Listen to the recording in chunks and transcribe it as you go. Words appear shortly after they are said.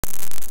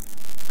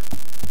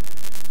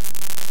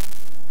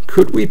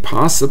Could we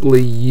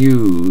possibly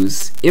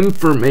use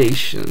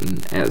information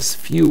as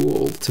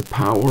fuel to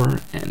power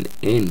an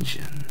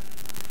engine?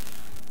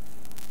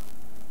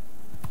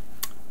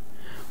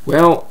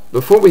 Well,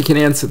 before we can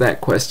answer that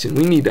question,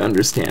 we need to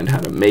understand how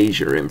to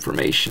measure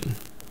information.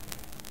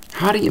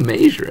 How do you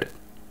measure it?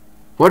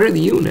 What are the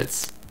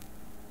units?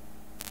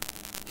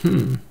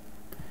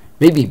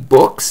 Maybe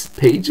books,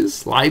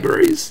 pages,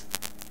 libraries?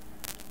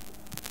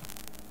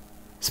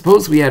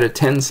 Suppose we had a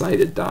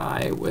 10-sided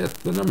die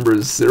with the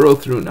numbers 0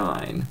 through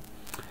 9.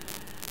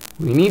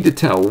 We need to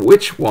tell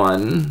which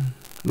one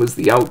was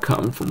the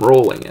outcome from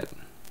rolling it.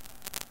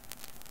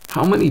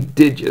 How many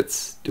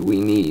digits do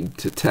we need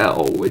to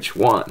tell which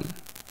one?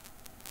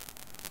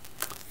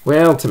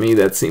 Well, to me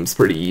that seems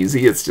pretty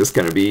easy. It's just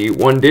going to be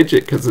one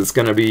digit because it's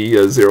going to be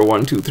 0,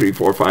 1, 2, 3,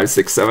 4, 5,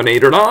 6, 7,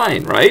 8, or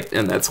 9, right?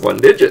 And that's one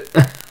digit.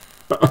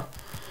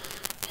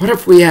 What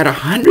if we had a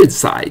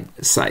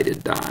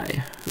 100-sided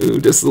die?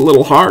 Ooh, just a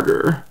little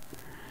harder.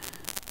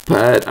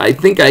 But I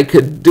think I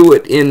could do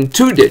it in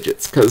 2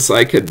 digits because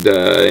I could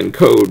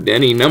encode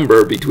any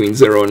number between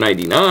 0 and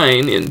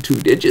 99 in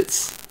 2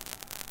 digits.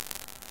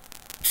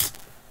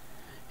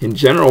 In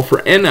general,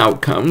 for n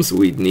outcomes,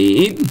 we'd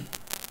need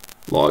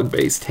log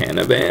base 10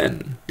 of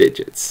n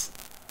digits.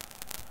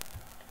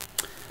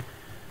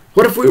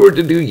 What if we were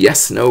to do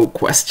yes-no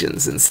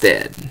questions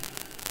instead?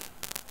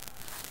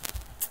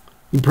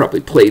 You probably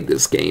played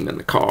this game in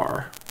the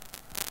car.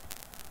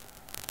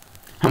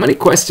 How many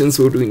questions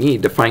would we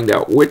need to find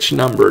out which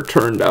number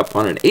turned up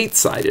on an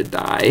 8-sided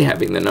die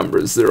having the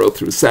numbers 0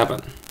 through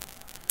 7?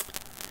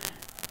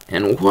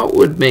 And what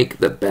would make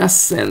the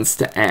best sense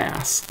to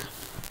ask?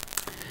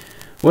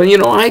 Well, you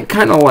know, I'd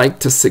kind of like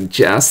to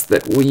suggest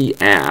that we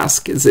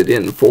ask, is it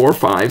in 4,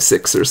 5,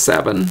 6, or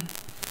 7?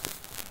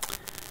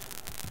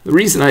 The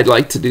reason I'd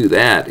like to do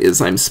that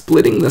is I'm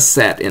splitting the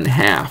set in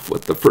half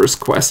with the first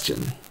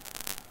question.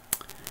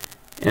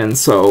 And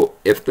so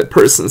if the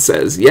person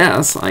says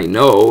yes, I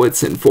know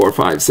it's in 4,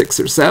 5, 6,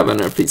 or 7.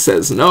 If he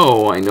says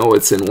no, I know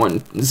it's in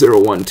 0,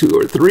 1, 2,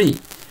 or 3.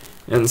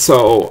 And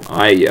so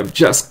I have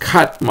just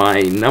cut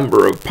my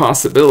number of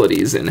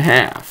possibilities in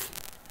half.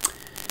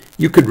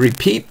 You could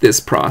repeat this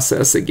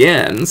process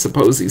again.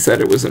 Suppose he said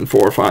it was in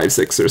 4, 5,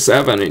 6, or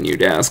 7, and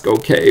you'd ask,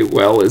 okay,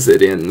 well, is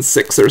it in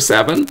 6 or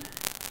 7?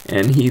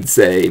 And he'd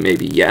say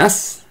maybe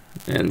yes.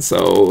 And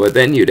so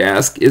then you'd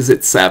ask, is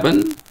it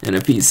 7? And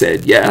if he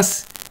said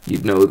yes,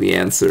 you'd know the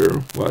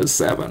answer was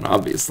 7,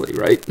 obviously,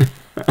 right?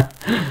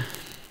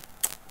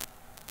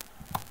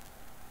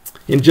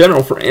 In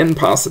general, for n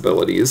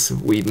possibilities,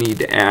 we'd need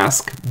to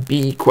ask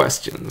b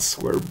questions,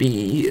 where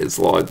b is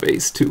log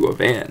base 2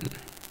 of n.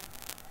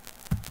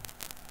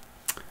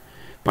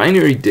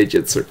 Binary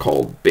digits are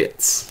called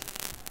bits.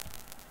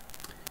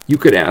 You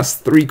could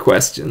ask 3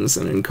 questions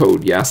and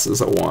encode yes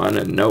as a 1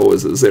 and no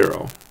as a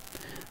 0.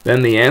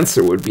 Then the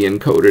answer would be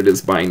encoded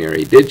as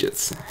binary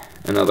digits.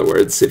 In other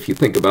words, if you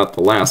think about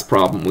the last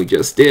problem we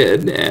just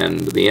did,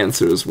 and the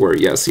answers were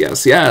yes,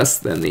 yes, yes,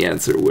 then the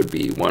answer would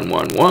be 1,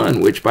 1,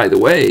 1, which, by the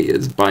way,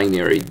 is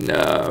binary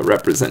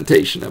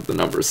representation of the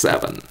number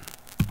 7.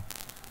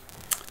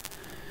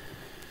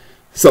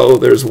 So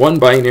there's one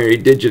binary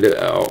digit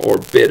or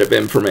bit of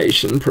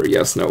information per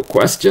yes-no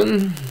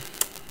question.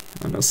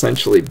 And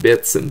essentially,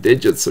 bits and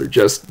digits are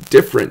just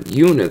different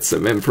units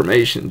of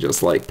information,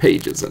 just like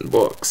pages and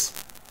books.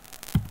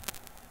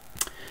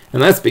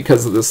 And that's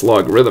because of this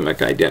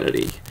logarithmic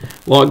identity.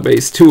 Log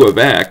base 2 of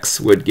x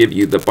would give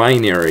you the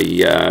binary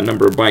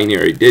number of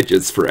binary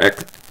digits for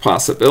x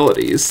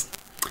possibilities.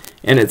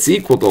 And it's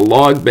equal to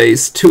log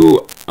base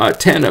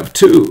 10 of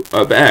 2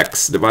 of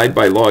x divided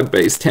by log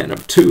base 10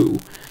 of 2.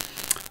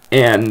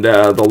 And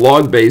the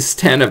log base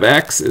 10 of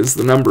x is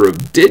the number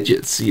of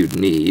digits you'd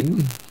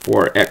need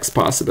for x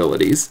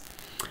possibilities.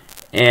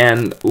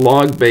 And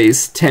log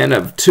base 10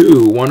 of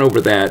 2, 1 over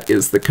that,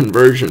 is the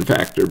conversion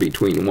factor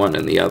between one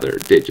and the other,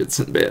 digits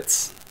and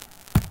bits.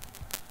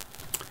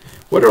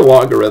 What do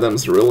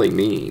logarithms really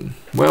mean?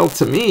 Well,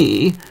 to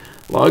me,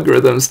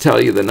 logarithms tell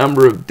you the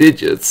number of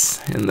digits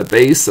in the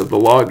base of the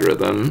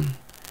logarithm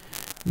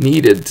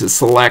needed to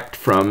select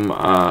from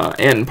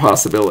n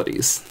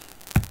possibilities.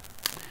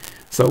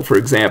 So, for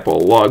example,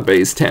 log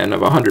base 10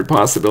 of 100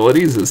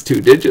 possibilities is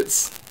 2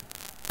 digits.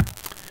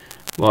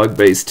 Log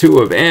base 2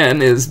 of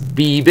n is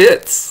b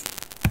bits.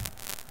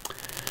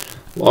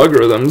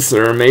 Logarithms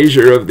are a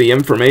measure of the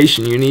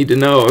information you need to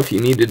know if you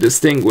need to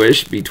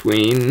distinguish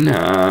between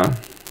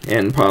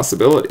n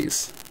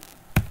possibilities.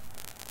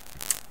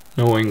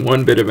 Knowing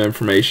one bit of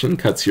information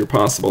cuts your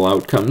possible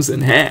outcomes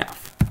in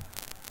half.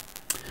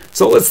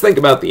 So let's think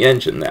about the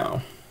engine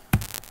now.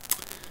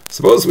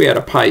 Suppose we had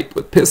a pipe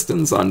with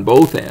pistons on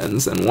both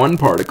ends and one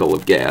particle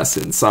of gas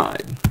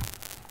inside.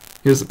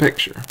 Here's a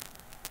picture.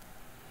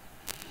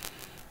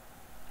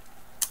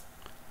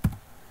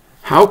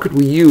 How could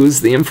we use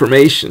the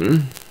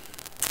information,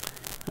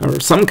 or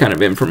some kind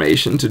of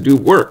information, to do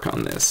work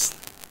on this?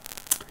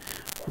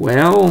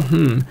 Well,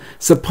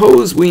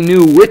 suppose we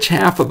knew which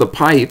half of the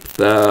pipe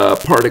the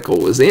particle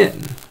was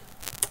in.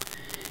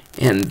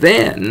 And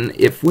then,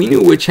 if we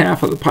knew which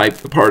half of the pipe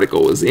the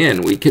particle was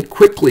in, we could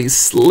quickly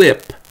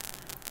slip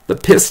the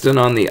piston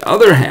on the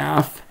other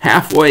half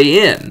halfway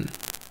in.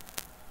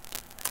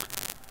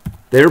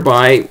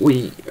 Thereby,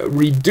 we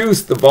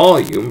reduced the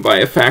volume by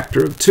a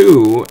factor of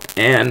 2,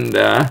 and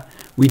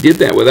we did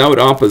that without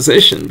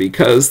opposition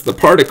because the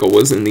particle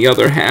was in the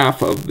other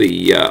half of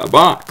the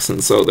box,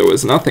 and so there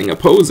was nothing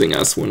opposing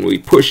us when we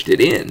pushed it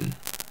in.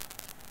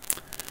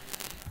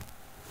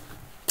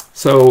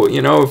 So,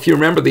 you know, if you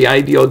remember the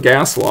ideal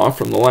gas law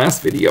from the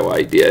last video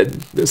I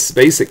did, this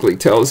basically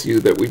tells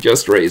you that we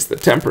just raised the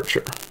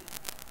temperature.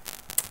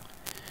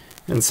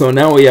 And so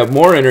now we have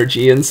more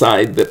energy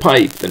inside the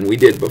pipe than we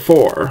did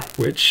before,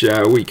 which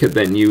we could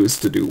then use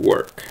to do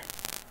work.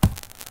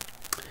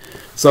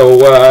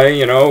 So,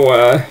 you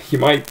know, you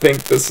might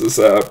think this is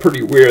a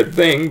pretty weird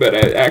thing, but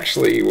it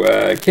actually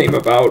came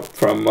about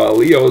from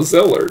Leo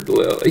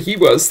Szilard. He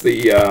was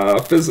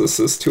the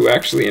physicist who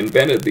actually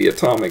invented the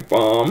atomic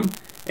bomb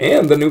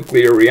and the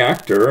nuclear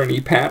reactor, and he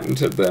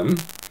patented them.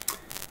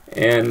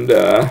 And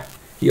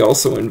he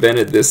also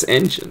invented this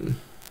engine.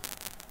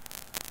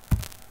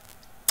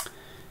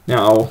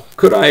 Now,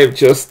 could I have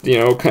just, you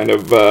know, kind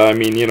of, I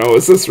mean, you know,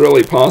 is this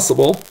really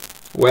possible?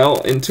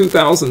 Well, in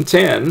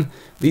 2010,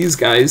 these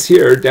guys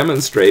here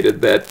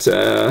demonstrated that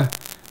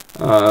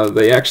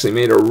they actually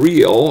made a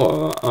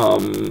real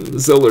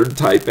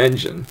Szilard-type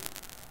engine.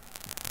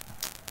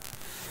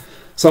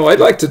 So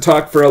I'd like to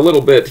talk for a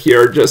little bit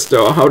here just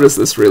how does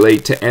this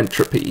relate to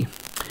entropy.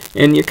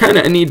 And you kind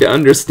of need to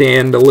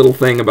understand a little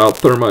thing about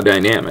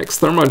thermodynamics.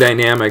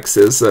 Thermodynamics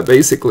is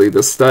basically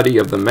the study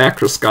of the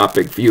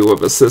macroscopic view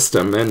of a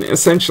system and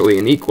essentially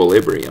an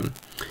equilibrium.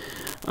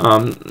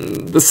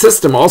 The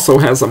system also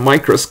has a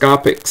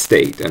microscopic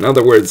state. In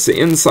other words,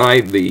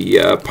 inside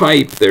the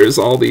pipe there's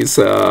all these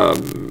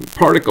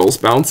particles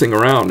bouncing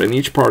around, and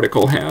each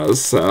particle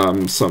has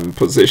some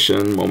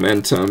position,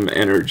 momentum,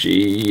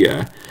 energy,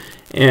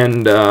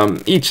 and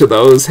each of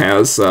those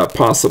has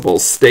possible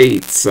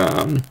states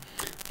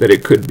that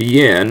it could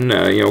be in.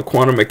 You know,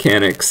 quantum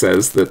mechanics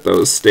says that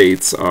those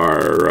states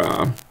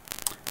are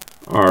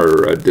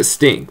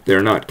distinct.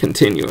 They're not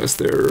continuous.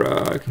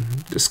 They're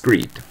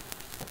discrete.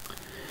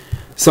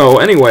 So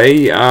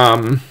anyway,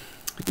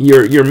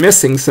 you're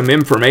missing some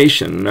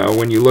information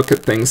when you look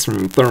at things from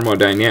a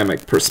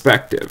thermodynamic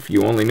perspective.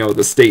 You only know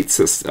the states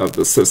of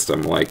the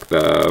system, like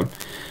the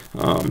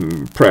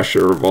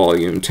pressure,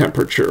 volume,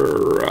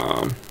 temperature,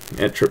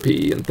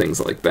 entropy, and things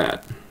like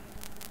that.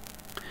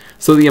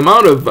 So the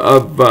amount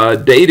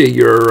of data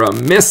you're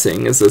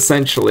missing is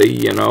essentially,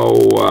 you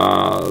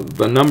know,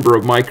 the number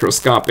of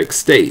microscopic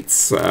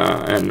states,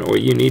 and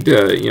you need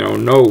to, you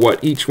know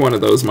what each one of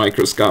those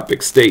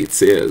microscopic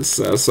states is.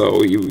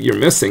 So you're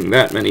missing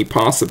that many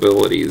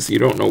possibilities. You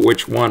don't know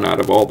which one out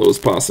of all those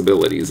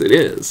possibilities it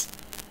is.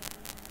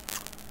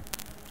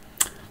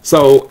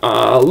 So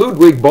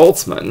Ludwig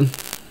Boltzmann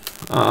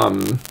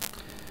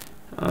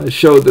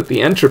showed that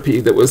the entropy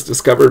that was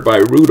discovered by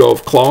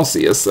Rudolf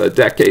Clausius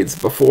decades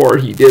before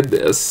he did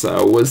this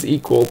was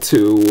equal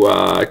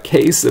to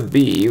K sub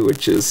b,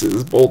 which is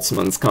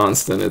Boltzmann's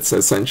constant. It's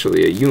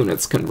essentially a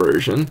units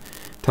conversion,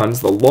 times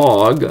the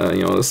log,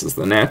 you know, this is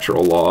the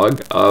natural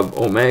log, of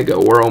omega,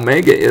 where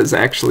omega is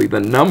actually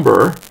the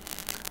number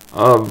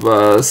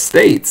of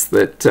states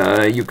that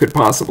you could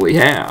possibly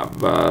have,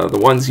 the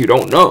ones you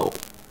don't know.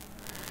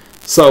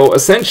 So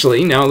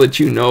essentially, now that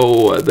you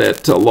know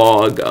that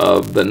log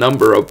of the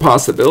number of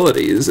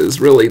possibilities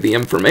is really the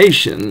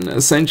information,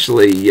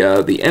 essentially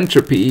the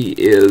entropy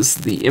is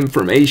the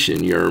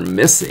information you're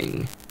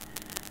missing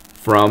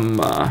from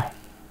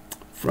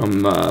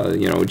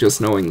you know,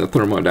 just knowing the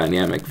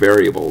thermodynamic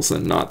variables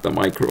and not the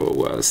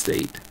micro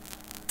state.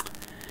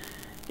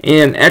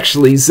 And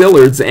actually,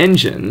 Szillard's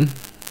engine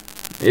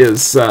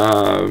is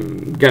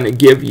going to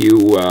give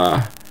you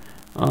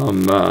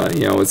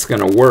you know, it's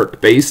going to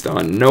work based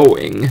on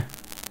knowing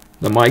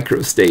the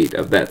microstate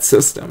of that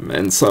system.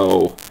 And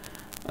so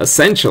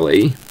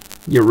essentially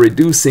you're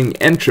reducing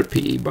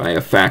entropy by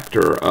a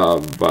factor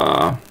of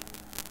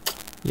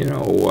you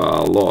know,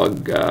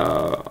 log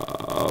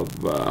of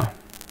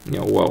you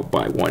know, well,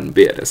 by 1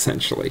 bit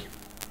essentially.